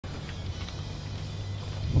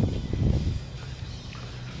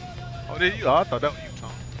did you? Oh, I thought that was you,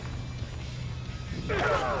 Tom.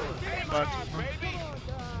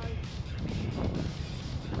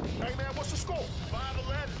 Hey man, what's the score?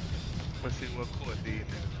 5-11. Let's see what court did.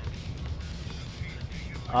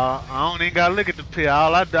 I don't even gotta look at the pit.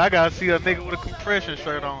 All I gotta see a nigga with a compression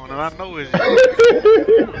shirt on, and I know it's you.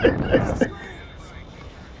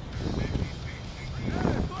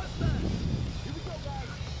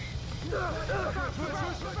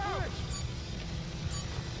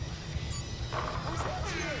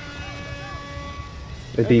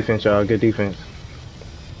 Good defense, y'all. Good defense.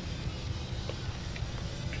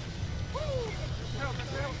 I don't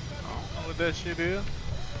know what that shit is.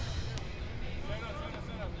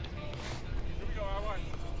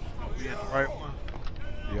 We in the right one.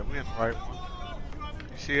 Yeah, we in the right one.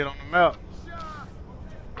 You see it on the map.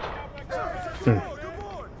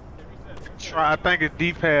 Try. I think it's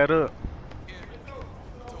D-pad up.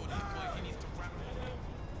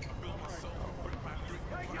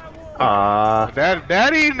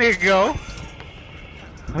 That he nigga go.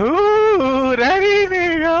 Ooh, that he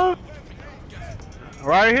nigga go.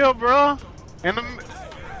 Right here, bro. In the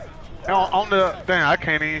on the damn, I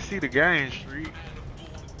can't even see the game street.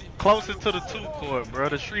 Closer to the 2 court, bro.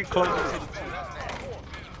 The street closer to the 2.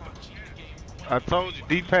 I told you,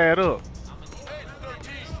 D-pad up.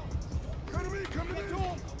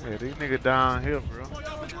 Yeah, these niggas down here, bro.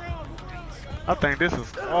 I think this is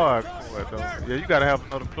squad court, though. Yeah, you gotta have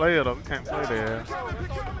another player, though. We can't play there.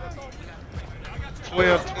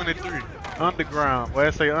 12-23. Underground. Well,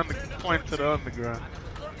 I say point to the underground.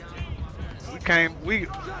 We can't. I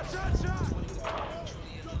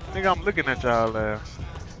think I'm looking at y'all there.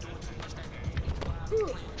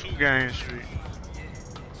 2 game street.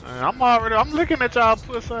 I'm looking at y'all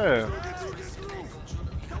pussy ass.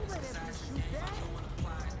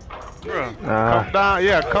 Bruh, come down,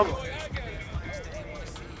 yeah, come.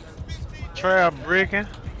 Trav breaking.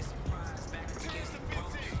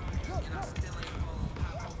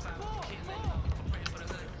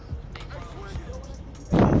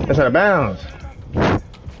 That's out of bounds.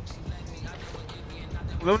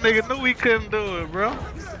 Little nigga knew we couldn't do it, bro.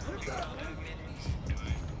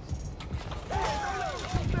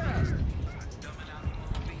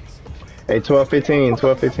 Hey, 12-15,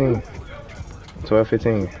 12-15.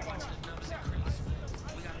 12-15.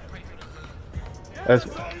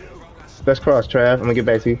 Let's cross, Trav. I'm gonna get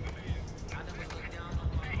back to you.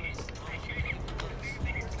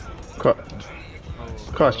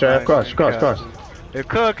 Cross, Trav. Cross. If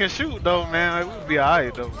Cub can shoot though, man, it would be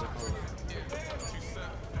alright though.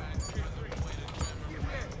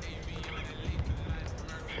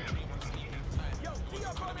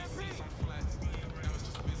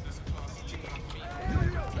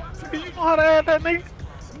 You know how to add that nigga?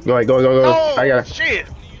 Go. Oh, I got it. Shit.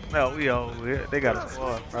 No, we over here. They got a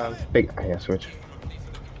squad, probably. I gotta switch.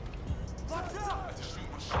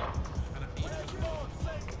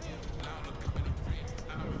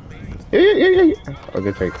 Yeah. Oh,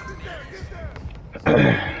 good take.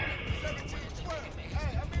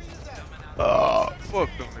 Oh, fuck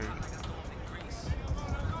them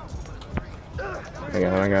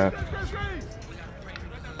niggas. I got it.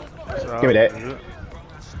 Give me that.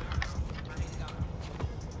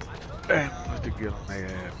 Damn, let's get on their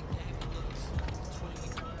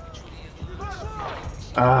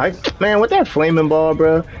ass. Man, with that flaming ball,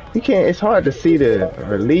 bro, you can't. It's hard to see the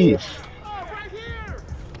release.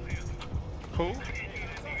 Who?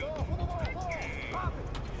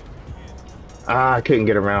 I couldn't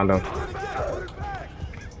get around them.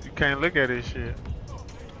 You can't look at this shit.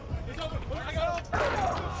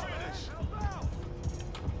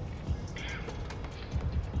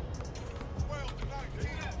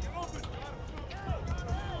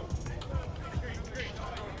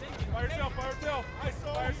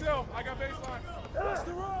 I got baseline.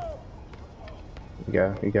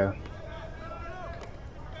 You got.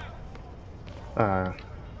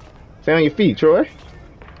 Stay on your feet, Troy.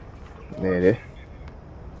 There it is.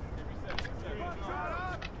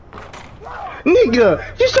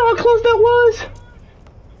 Nigga, you saw how close that was?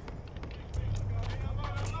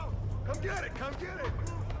 Come get it.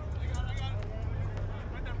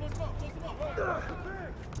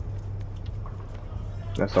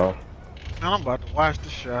 That's all. I'm about to watch the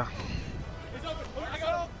shot.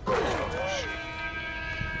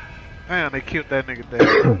 Damn, they killed that nigga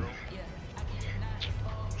there.